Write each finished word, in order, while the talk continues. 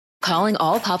Calling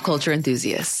all pop culture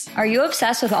enthusiasts. Are you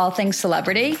obsessed with all things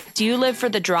celebrity? Do you live for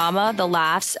the drama, the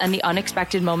laughs, and the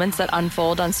unexpected moments that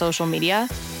unfold on social media?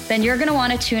 Then you're going to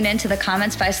want to tune in to the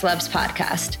Comments by Celebs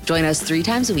podcast. Join us 3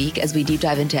 times a week as we deep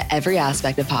dive into every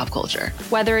aspect of pop culture.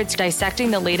 Whether it's dissecting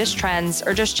the latest trends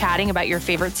or just chatting about your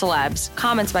favorite celebs,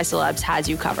 Comments by Celebs has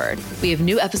you covered. We have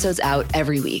new episodes out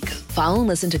every week. Follow and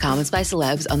listen to Comments by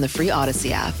Celebs on the free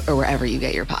Odyssey app or wherever you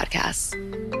get your podcasts.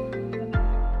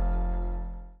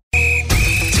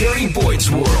 Terry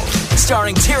Boyd's World,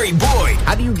 starring Terry Boyd.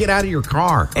 How do you get out of your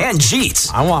car? And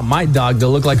Jeets. I want my dog to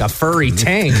look like a furry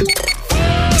tank.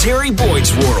 Terry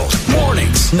Boyd's World,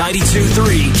 mornings,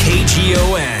 92.3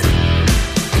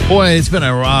 KGON. Boy, it's been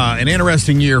an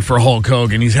interesting year for Hulk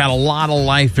Hogan. He's had a lot of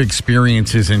life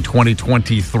experiences in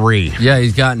 2023. Yeah,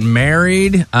 he's gotten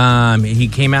married. He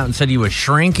came out and said he was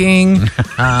shrinking.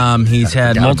 He's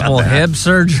had multiple hip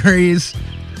surgeries.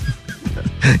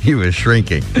 He was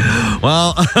shrinking.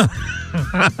 Well,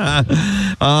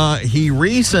 he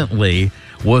recently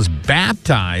was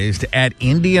baptized at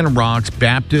Indian Rocks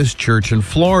Baptist Church in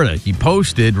Florida. He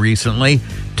posted recently,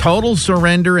 "Total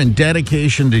surrender and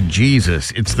dedication to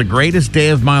Jesus. It's the greatest day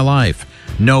of my life.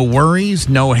 No worries,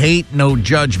 no hate, no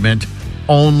judgment,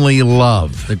 only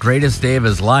love." The greatest day of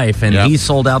his life, and he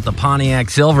sold out the Pontiac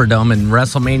Silverdome in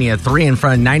WrestleMania 3 in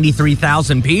front of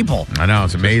 93,000 people. I know,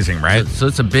 it's amazing, right? So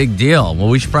it's a big deal. Well,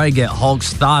 we should probably get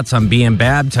Hulk's thoughts on being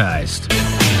baptized.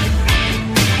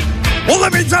 Well,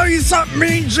 let me tell you something,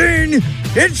 Mean Gene.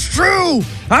 It's true.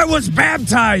 I was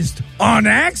baptized on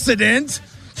accident.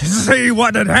 See,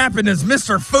 what had happened is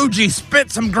Mr. Fuji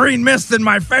spit some green mist in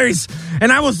my face,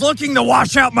 and I was looking to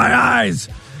wash out my eyes.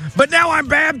 But now I'm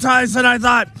baptized, and I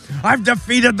thought, I've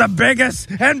defeated the biggest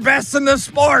and best in the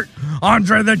sport,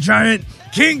 Andre the Giant,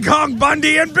 King Kong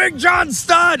Bundy, and Big John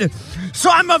Studd. So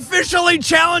I'm officially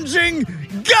challenging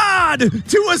God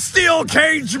to a steel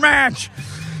cage match.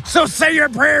 So say your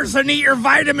prayers and eat your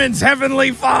vitamins,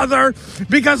 Heavenly Father,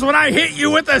 because when I hit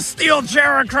you with a steel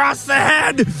chair across the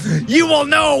head, you will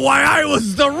know why I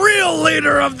was the real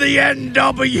leader of the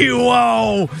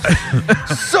NWO.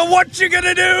 So what you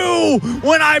gonna do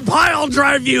when I pile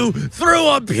drive you through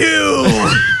a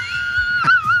pew?